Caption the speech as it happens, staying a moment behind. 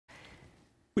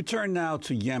We turn now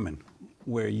to Yemen,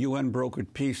 where UN-brokered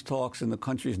peace talks in the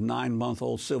country's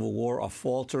 9-month-old civil war are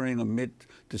faltering amid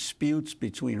disputes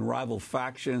between rival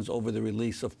factions over the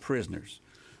release of prisoners.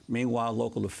 Meanwhile,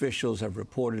 local officials have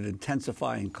reported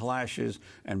intensifying clashes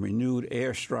and renewed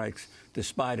airstrikes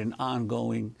despite an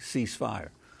ongoing ceasefire.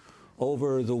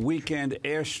 Over the weekend,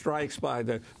 airstrikes by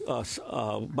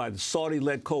the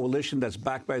Saudi-led coalition that's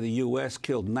backed by the U.S.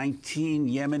 killed 19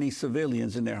 Yemeni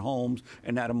civilians in their homes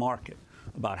and at a market.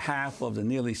 About half of the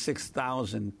nearly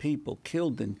 6,000 people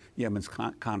killed in Yemen's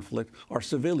conflict are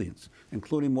civilians,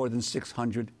 including more than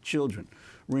 600 children.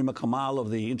 Rima Kamal of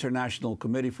the International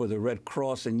Committee for the Red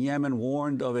Cross in Yemen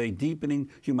warned of a deepening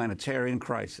humanitarian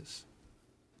crisis.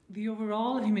 The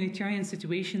overall humanitarian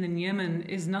situation in Yemen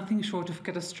is nothing short of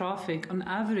catastrophic. On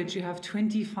average, you have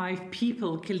 25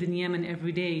 people killed in Yemen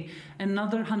every day,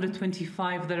 another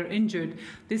 125 that are injured.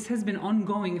 This has been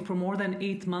ongoing for more than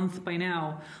 8 months by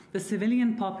now. The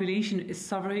civilian population is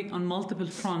suffering on multiple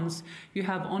fronts. You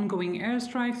have ongoing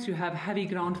airstrikes, you have heavy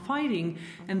ground fighting,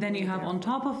 and then you have on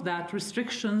top of that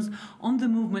restrictions on the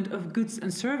movement of goods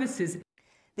and services.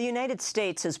 The United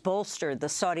States has bolstered the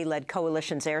Saudi-led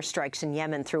coalition's airstrikes in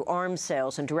Yemen through arms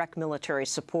sales and direct military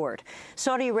support.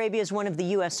 Saudi Arabia is one of the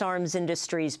U.S. arms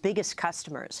industry's biggest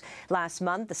customers. Last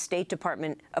month, the State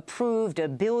Department approved a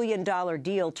 $1 billion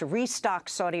deal to restock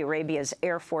Saudi Arabia's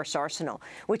Air Force arsenal,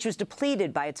 which was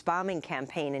depleted by its bombing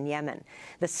campaign in Yemen.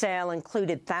 The sale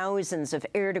included thousands of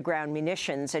air-to-ground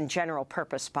munitions and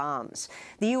general-purpose bombs.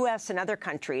 The U.S. and other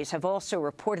countries have also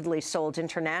reportedly sold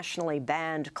internationally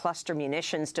banned cluster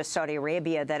munitions to Saudi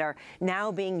Arabia that are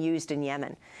now being used in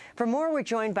Yemen. For more, we're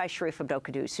joined by Sharif Abdel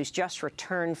Kouddous, who's just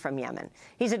returned from Yemen.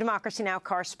 He's a Democracy Now!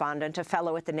 Correspondent, a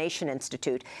fellow at the Nation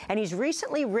Institute, and he's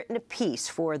recently written a piece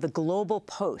for the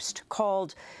GlobalPost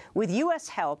called "With U.S.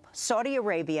 Help, Saudi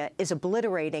Arabia is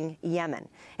Obliterating Yemen."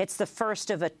 It's the first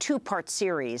of a two-part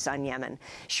series on Yemen.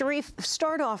 Sharif,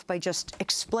 start off by just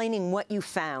explaining what you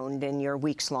found in your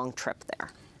weeks-long trip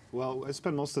there. Well, I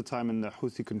spent most of the time in the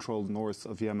Houthi-controlled north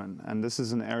of Yemen, and this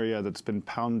is an area that's been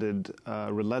pounded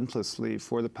relentlessly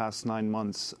for the past 9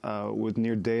 months with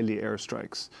near-daily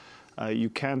airstrikes. You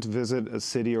can't visit a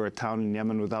city or a town in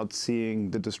Yemen without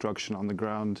seeing the destruction on the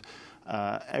ground.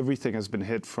 Everything has been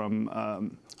hit,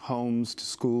 from homes to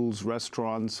schools,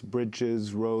 restaurants,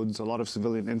 bridges, roads, a lot of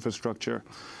civilian infrastructure.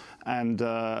 And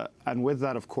with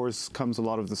that, of course, comes a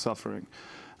lot of the suffering.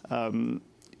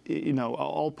 You know,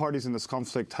 all parties in this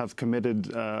conflict have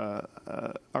committed,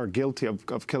 are guilty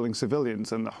of killing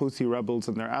civilians, and the Houthi rebels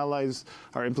and their allies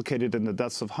are implicated in the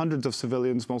deaths of hundreds of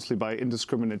civilians, mostly by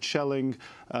indiscriminate shelling,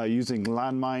 using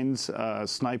landmines,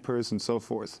 snipers, and so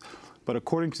forth. But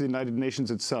according to the United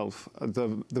Nations itself,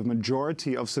 the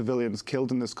majority of civilians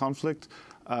killed in this conflict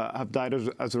have died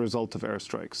as a result of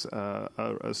airstrikes.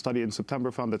 A study in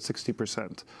September found that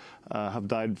 60% have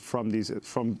died from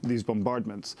these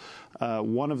bombardments.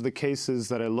 One of the cases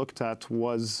that I looked at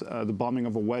was the bombing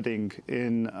of a wedding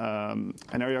in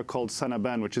an area called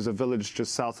Sanaban, which is a village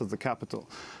just south of the capital.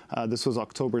 This was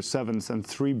October 7th, and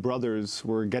 3 brothers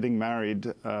were getting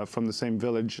married from the same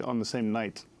village on the same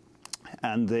night.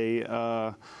 And they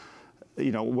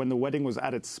you know, when the wedding was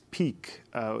at its peak,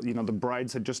 you know, the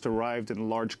brides had just arrived in a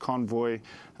large convoy.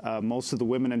 Most of the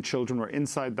women and children were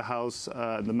inside the house.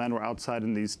 The men were outside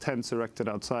in these tents erected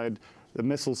outside. The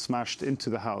missile smashed into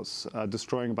the house,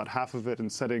 destroying about half of it and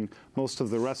setting most of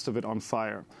the rest of it on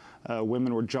fire.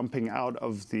 Women were jumping out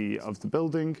of the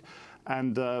building,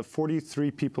 and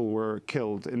 43 people were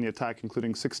killed in the attack,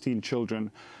 including 16 children.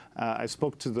 I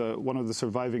spoke to one of the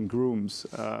surviving grooms,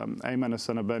 Ayman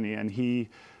Sanabani, and he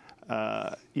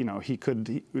you know, he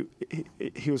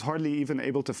was hardly even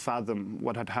able to fathom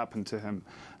what had happened to him.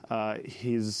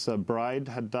 His bride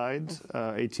had died,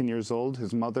 18 years old,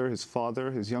 his mother, his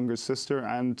father, his younger sister,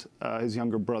 and his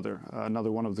younger brother,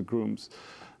 another one of the grooms.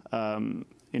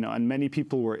 You know, and many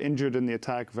people were injured in the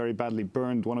attack, very badly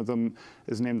burned. One of them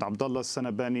is named Abdullah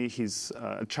Sanabani. He's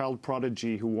a child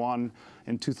prodigy who won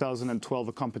in 2012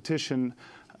 a competition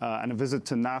and a visit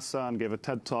to NASA and gave a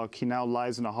TED Talk. He now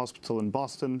lies in a hospital in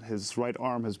Boston. His right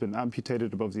arm has been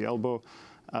amputated above the elbow,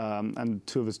 and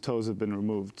 2 of his toes have been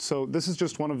removed. So this is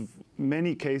just one of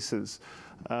many cases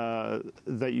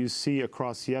that you see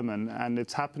across Yemen, and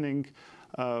it's happening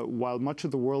while much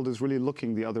of the world is really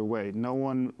looking the other way. No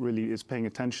one really is paying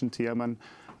attention to Yemen.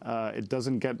 It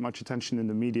doesn't get much attention in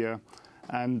the media.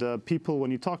 And people,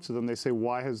 when you talk to them, they say,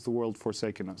 why has the world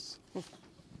forsaken us?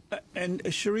 And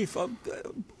Sharif,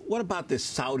 what about this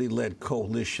Saudi-led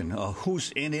coalition?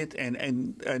 Who's in it,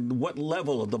 and what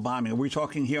level of the bombing? Are we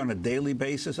talking here on a daily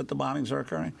basis that the bombings are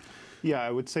occurring? Yeah,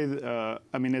 I would say,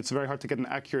 I mean, it's very hard to get an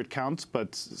accurate count,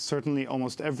 but certainly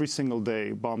almost every single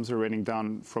day bombs are raining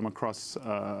down from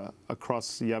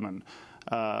across Yemen.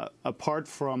 Apart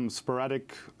from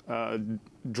sporadic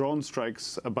drone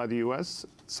strikes by the U.S.,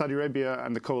 Saudi Arabia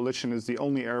and the coalition is the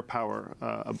only air power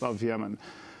above Yemen.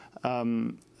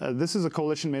 This is a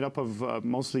coalition made up of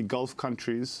mostly Gulf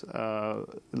countries,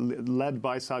 led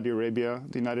by Saudi Arabia.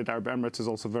 The United Arab Emirates is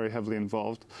also very heavily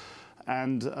involved.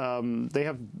 And they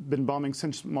have been bombing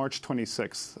since March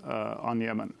 26th on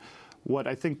Yemen. What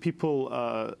I think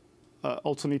people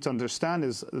also need to understand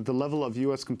is the level of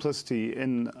U.S. complicity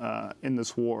in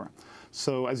this war.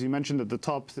 So, as you mentioned at the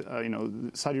top,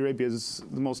 Saudi Arabia is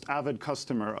the most avid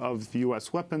customer of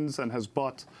U.S. weapons and has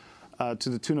bought to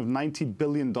the tune of $90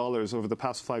 billion over the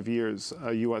past 5 years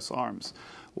U.S. arms.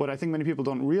 What I think many people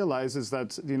don't realize is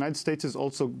that the United States is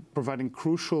also providing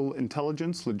crucial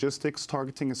intelligence, logistics,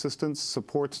 targeting assistance,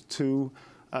 support to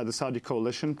the Saudi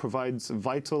coalition, provides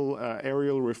vital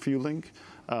aerial refueling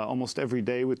almost every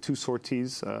day with 2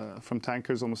 sorties from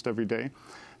tankers almost every day.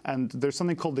 And there's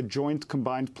something called the Joint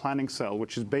Combined Planning Cell,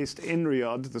 which is based in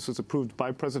Riyadh. This was approved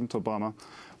by President Obama,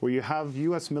 where you have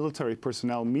U.S. military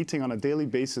personnel meeting on a daily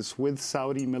basis with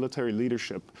Saudi military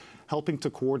leadership, helping to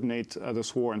coordinate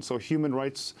this war. And so human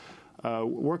rights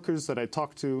workers that I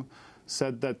talked to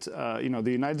said that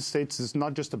the United States is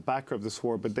not just a backer of this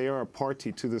war, but they are a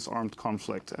party to this armed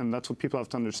conflict. And that's what people have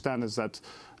to understand, is that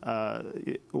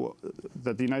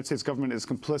that the United States government is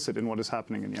complicit in what is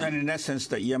happening in Yemen. And in essence,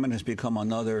 that Yemen has become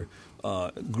another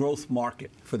growth market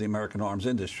for the American arms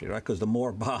industry, right? Because the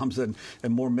more bombs and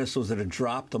more missiles that are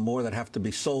dropped, the more that have to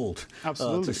be sold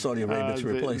to Saudi Arabia to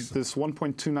replace them. This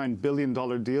 $1.29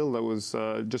 billion deal that was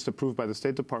just approved by the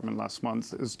State Department last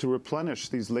month is to replenish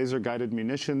these laser-guided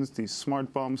munitions, these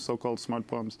smart bombs, so-called smart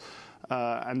bombs.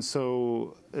 And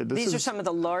so these are some of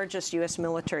the largest U.S.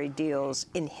 military deals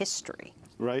in history.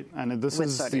 Right, and this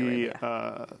is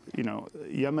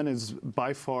Yemen is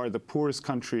by far the poorest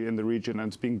country in the region, and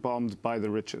it's being bombed by the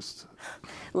richest.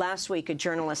 Last week, a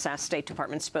journalist asked State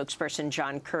Department spokesperson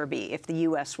John Kirby if the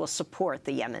U.S. will support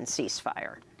the Yemen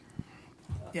ceasefire.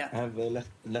 Yeah. I have a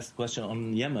last question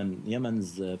on Yemen.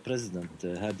 Yemen's President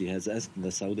Hadi has asked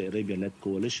the Saudi Arabia-led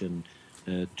coalition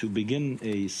to begin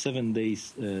a 7-day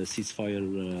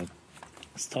ceasefire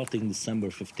starting December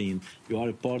 15. You are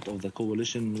a part of the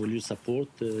coalition. Will you support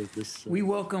this? We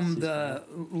welcome the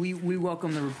we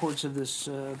welcome the reports of this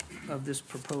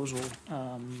proposal,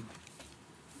 and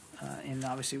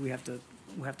obviously we have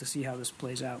to see how this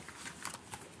plays out.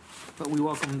 But we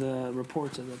welcome the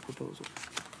reports of the proposal.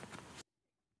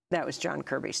 That was John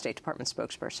Kirby, State Department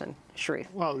spokesperson.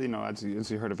 Sharif. Well, as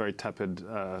you heard, a very tepid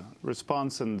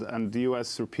response, and the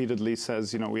U.S. repeatedly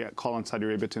says, we call on Saudi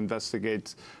Arabia to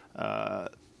investigate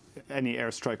any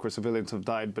airstrike where civilians have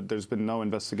died, but there's been no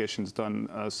investigations done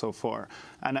so far.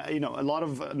 And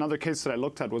another case that I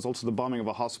looked at was also the bombing of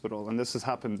a hospital, and this has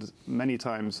happened many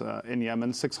times in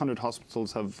Yemen. 600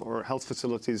 hospitals or health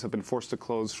facilities have been forced to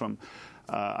close from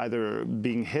either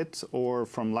being hit or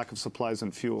from lack of supplies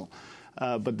and fuel.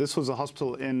 But this was a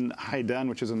hospital in Haidan,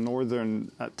 which is a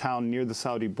northern town near the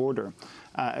Saudi border.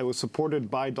 It was supported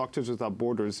by Doctors Without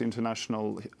Borders, the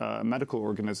international medical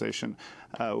organization.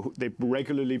 They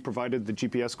regularly provided the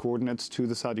GPS coordinates to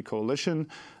the Saudi coalition.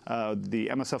 The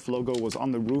MSF logo was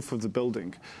on the roof of the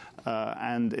building.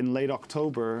 And in late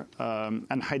October,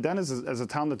 and Haidan is a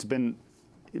town that's been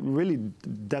really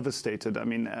devastated. I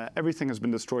mean, everything has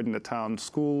been destroyed in the town.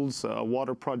 Schools, a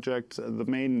water project, the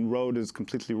main road is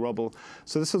completely rubble.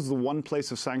 So this is the one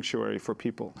place of sanctuary for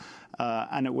people.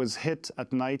 And it was hit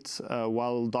at night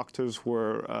while doctors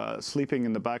were sleeping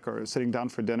in the back or sitting down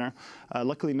for dinner.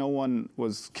 Luckily, no one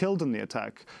was killed in the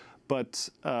attack. But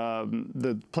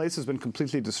the place has been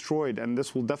completely destroyed, and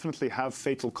this will definitely have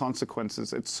fatal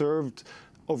consequences. It served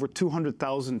over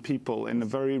 200,000 people in a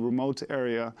very remote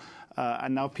area.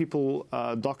 And now people,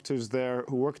 doctors there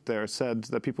who worked there, said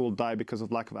that people will die because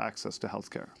of lack of access to health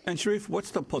care. And Sharif,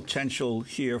 what's the potential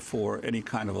here for any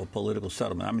kind of a political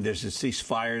settlement? I mean, there's a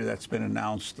ceasefire that's been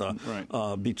announced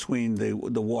between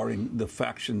the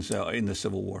factions in the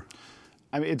civil war.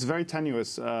 I mean, it's very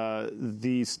tenuous.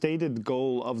 The stated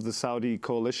goal of the Saudi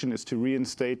coalition is to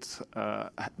reinstate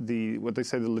what they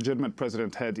say the legitimate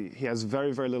President Hadi. He has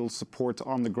very, very little support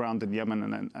on the ground in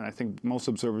Yemen, and I think most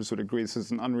observers would agree this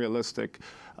is an unrealistic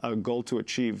goal to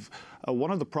achieve.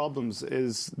 One of the problems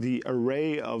is the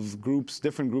array of groups,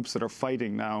 different groups that are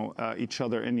fighting now each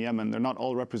other in Yemen. They're not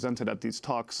all represented at these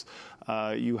talks.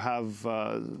 You have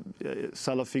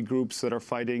Salafi groups that are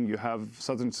fighting. You have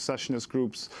Southern secessionist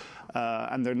groups.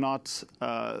 And they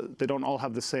don't all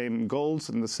have the same goals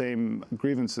and the same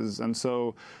grievances. And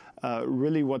so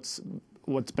really what's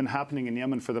been happening in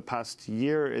Yemen for the past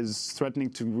year is threatening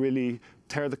to really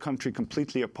tear the country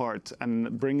completely apart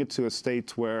and bring it to a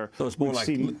state where it's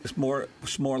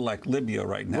more like Libya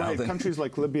right now. Right, countries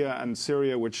like Libya and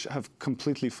Syria, which have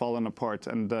completely fallen apart,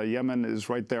 and Yemen is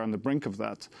right there on the brink of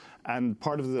that. And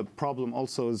part of the problem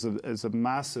also is a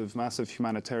massive, massive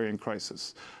humanitarian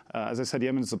crisis. As I said,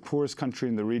 Yemen is the poorest country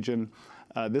in the region.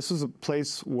 This was a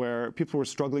place where people were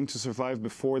struggling to survive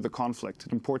before the conflict.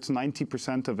 It imports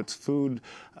 90% of its food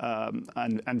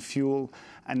and fuel.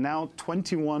 And now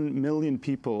 21 million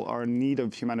people are in need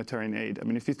of humanitarian aid. I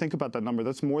mean, if you think about that number,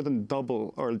 that's more than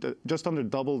double, or just under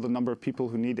double the number of people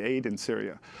who need aid in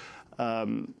Syria.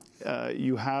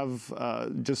 You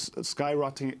have just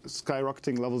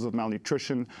skyrocketing levels of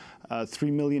malnutrition.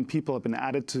 3 million people have been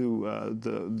added to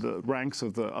the ranks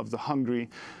of the hungry.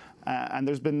 And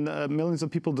there's been millions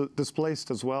of people displaced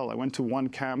as well. I went to one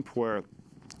camp where,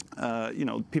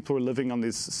 people were living on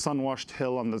this sun-washed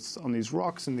hill on these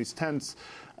rocks in these tents.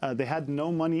 They had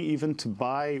no money even to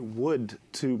buy wood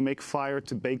to make fire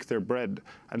to bake their bread.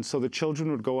 And so the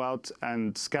children would go out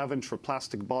and scavenge for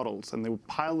plastic bottles, and they would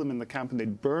pile them in the camp, and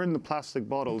they'd burn the plastic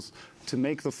bottles to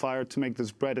make the fire, to make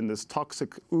this bread, and this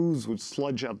toxic ooze would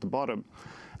sludge out the bottom.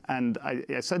 And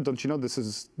I said, don't you know this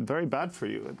is very bad for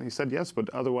you? And he said, yes, but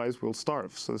otherwise we'll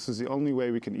starve. So this is the only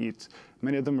way we can eat.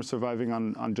 Many of them are surviving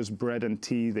on just bread and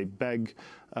tea. They beg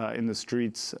in the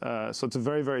streets. So it's a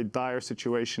very, very dire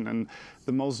situation. And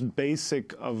the most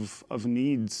basic of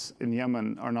needs in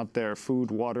Yemen are not there: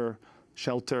 food, water,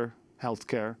 shelter,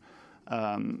 healthcare.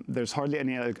 There's hardly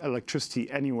any electricity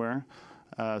anywhere.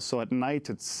 So at night,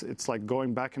 it's like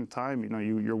going back in time.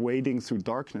 You're wading through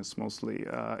darkness mostly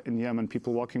in Yemen.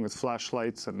 People walking with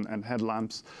flashlights and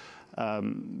headlamps.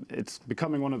 It's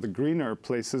becoming one of the greener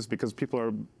places because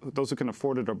those who can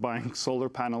afford it are buying solar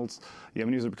panels.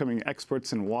 Yemenis are becoming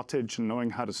experts in wattage and knowing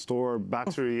how to store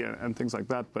battery and things like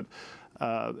that. But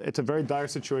it's a very dire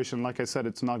situation. Like I said,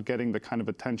 it's not getting the kind of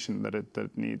attention that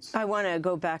it needs. I want to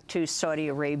go back to Saudi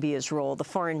Arabia's role. The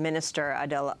foreign minister,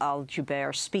 Adel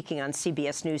Al-Jubeir, speaking on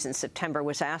CBS News in September,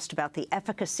 was asked about the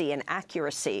efficacy and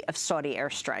accuracy of Saudi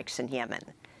airstrikes in Yemen.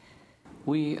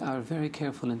 We are very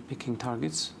careful in picking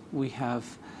targets. We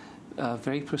have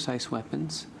very precise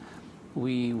weapons.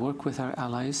 We work with our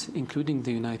allies, including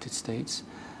the United States,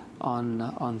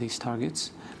 on these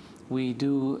targets. We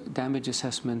do damage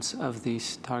assessments of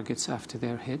these targets after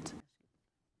they're hit.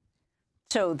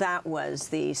 So that was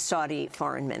the Saudi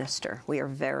foreign minister. We are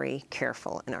very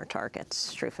careful in our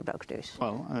targets. Sharif Abdel Kouddous.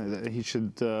 Well, he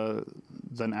should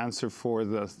then answer for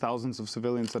the thousands of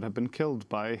civilians that have been killed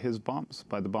by his bombs,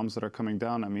 by the bombs that are coming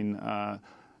down. I mean,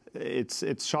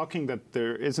 it's shocking that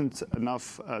there isn't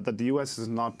enough, that the U.S. is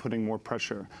not putting more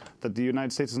pressure, that the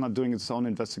United States is not doing its own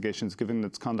investigations given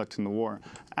its conduct in the war.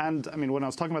 And, I mean, when I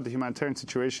was talking about the humanitarian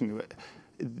situation,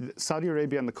 Saudi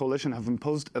Arabia and the coalition have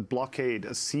imposed a blockade,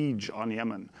 a siege on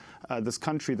Yemen, this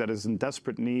country that is in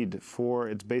desperate need for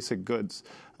its basic goods.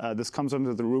 This comes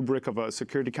under the rubric of a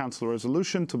Security Council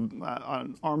resolution to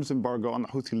an arms embargo on the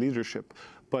Houthi leadership.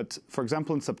 But, for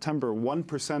example, in September,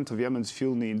 1% of Yemen's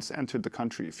fuel needs entered the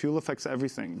country. Fuel affects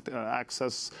everything: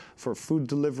 access for food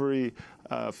delivery,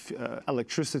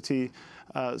 electricity.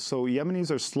 So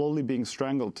Yemenis are slowly being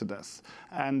strangled to death.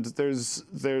 And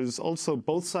there's also,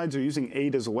 both sides are using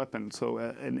aid as a weapon. So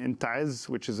in Taiz,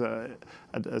 which is a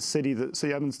city,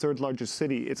 Yemen's third largest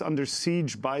city, it's under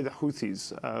siege by the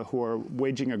Houthis, who are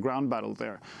waging a ground battle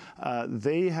there.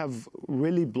 They have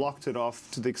really blocked it off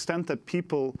to the extent that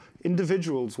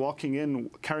individuals walking in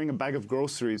carrying a bag of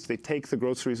groceries, they take the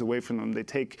groceries away from them. They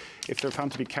take, if they're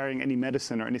found to be carrying any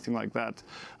medicine or anything like that.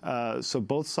 So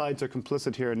both sides are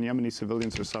complicit here, and Yemeni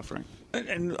civilians are suffering.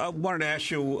 And I wanted to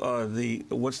ask you,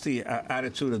 what's the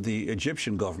attitude of the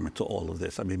Egyptian government to all of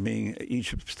this? I mean,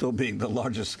 Egypt still being the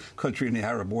largest country in the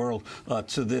Arab world,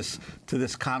 to this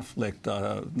conflict,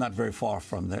 not very far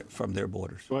from their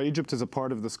borders. Well, Egypt is a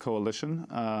part of this coalition.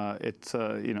 The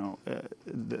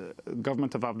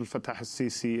government of Abdel Fattah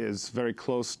al-Sisi is very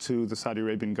close to the Saudi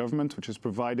Arabian government, which has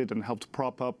provided and helped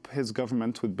prop up his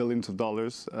government with billions of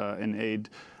dollars in aid.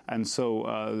 And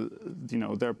so,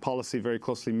 their policy very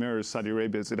closely mirrors Saudi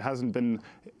Arabia's. It hasn't been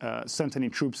sent any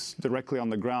troops directly on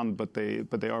the ground, but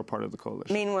they are part of the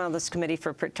coalition. Meanwhile, this Committee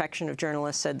for Protection of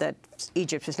Journalists said that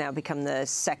Egypt has now become the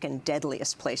second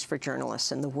deadliest place for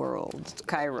journalists in the world.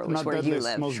 Cairo is where you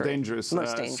live. Most dangerous.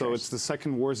 Most dangerous. So it's the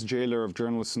second worst jailer of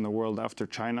journalists in the world after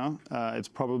China. It's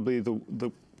probably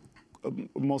the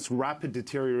most rapid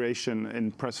deterioration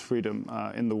in press freedom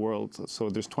in the world. So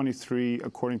there's 23,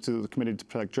 according to the Committee to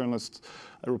Protect Journalists,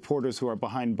 reporters who are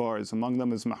behind bars. Among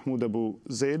them is Mahmoud Abu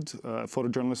Zaid, a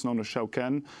photojournalist known as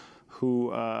Shawkan, who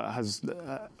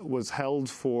was held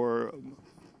for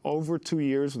over 2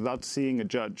 years without seeing a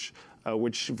judge,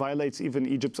 which violates even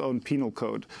Egypt's own penal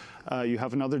code. You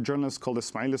have another journalist called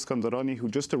Ismail Iskandarani, who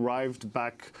just arrived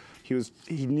back.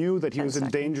 He knew that he was in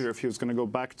danger if he was going to go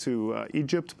back to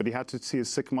Egypt, but he had to see his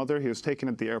sick mother. He was taken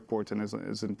at the airport and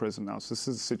is in prison now. So this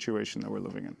is the situation that we're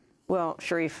living in. Well,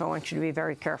 Sharif, I want you to be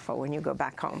very careful when you go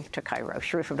back home to Cairo.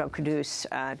 Sharif Abdel Kouddous,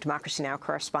 Democracy Now!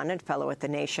 Correspondent, fellow at The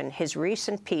Nation. His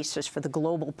recent piece is for the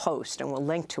GlobalPost, and we'll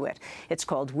link to it. It's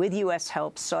called "With U.S.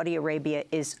 Help, Saudi Arabia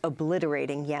is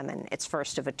Obliterating Yemen." It's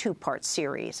first of a two-part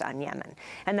series on Yemen.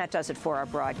 And that does it for our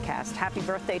broadcast. Happy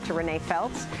birthday to Renee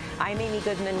Feltz. I'm Amy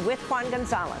Goodman with Juan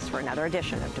Gonzalez for another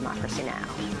edition of Democracy Now!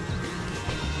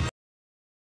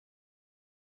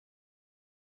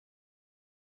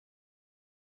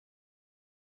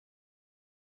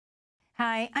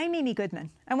 Hi, I'm Amy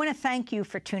Goodman. I want to thank you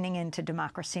for tuning in to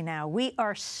Democracy Now! We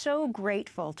are so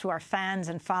grateful to our fans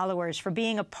and followers for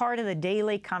being a part of the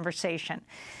daily conversation.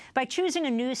 By choosing a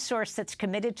news source that's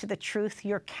committed to the truth,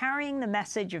 you're carrying the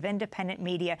message of independent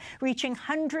media, reaching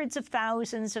hundreds of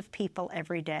thousands of people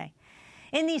every day.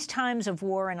 In these times of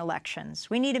war and elections,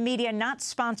 we need a media not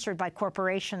sponsored by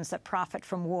corporations that profit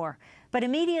from war, but a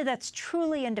media that's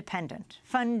truly independent,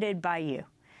 funded by you.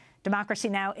 Democracy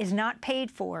Now! Is not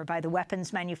paid for by the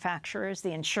weapons manufacturers,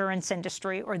 the insurance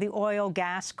industry, or the oil,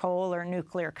 gas, coal, or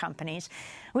nuclear companies.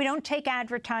 We don't take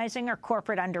advertising or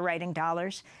corporate underwriting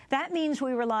dollars. That means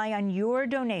we rely on your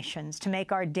donations to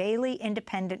make our daily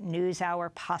independent news hour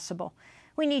possible.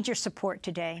 We need your support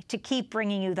today to keep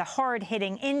bringing you the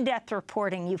hard-hitting, in-depth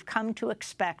reporting you've come to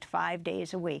expect 5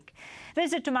 days a week.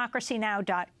 Visit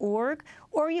democracynow.org,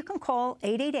 or you can call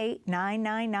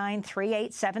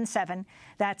 888-999-3877.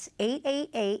 That's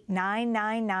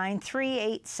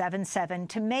 888-999-3877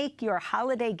 to make your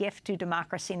holiday gift to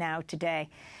Democracy Now! Today.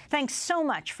 Thanks so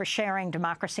much for sharing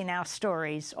Democracy Now!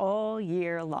 Stories all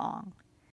year long.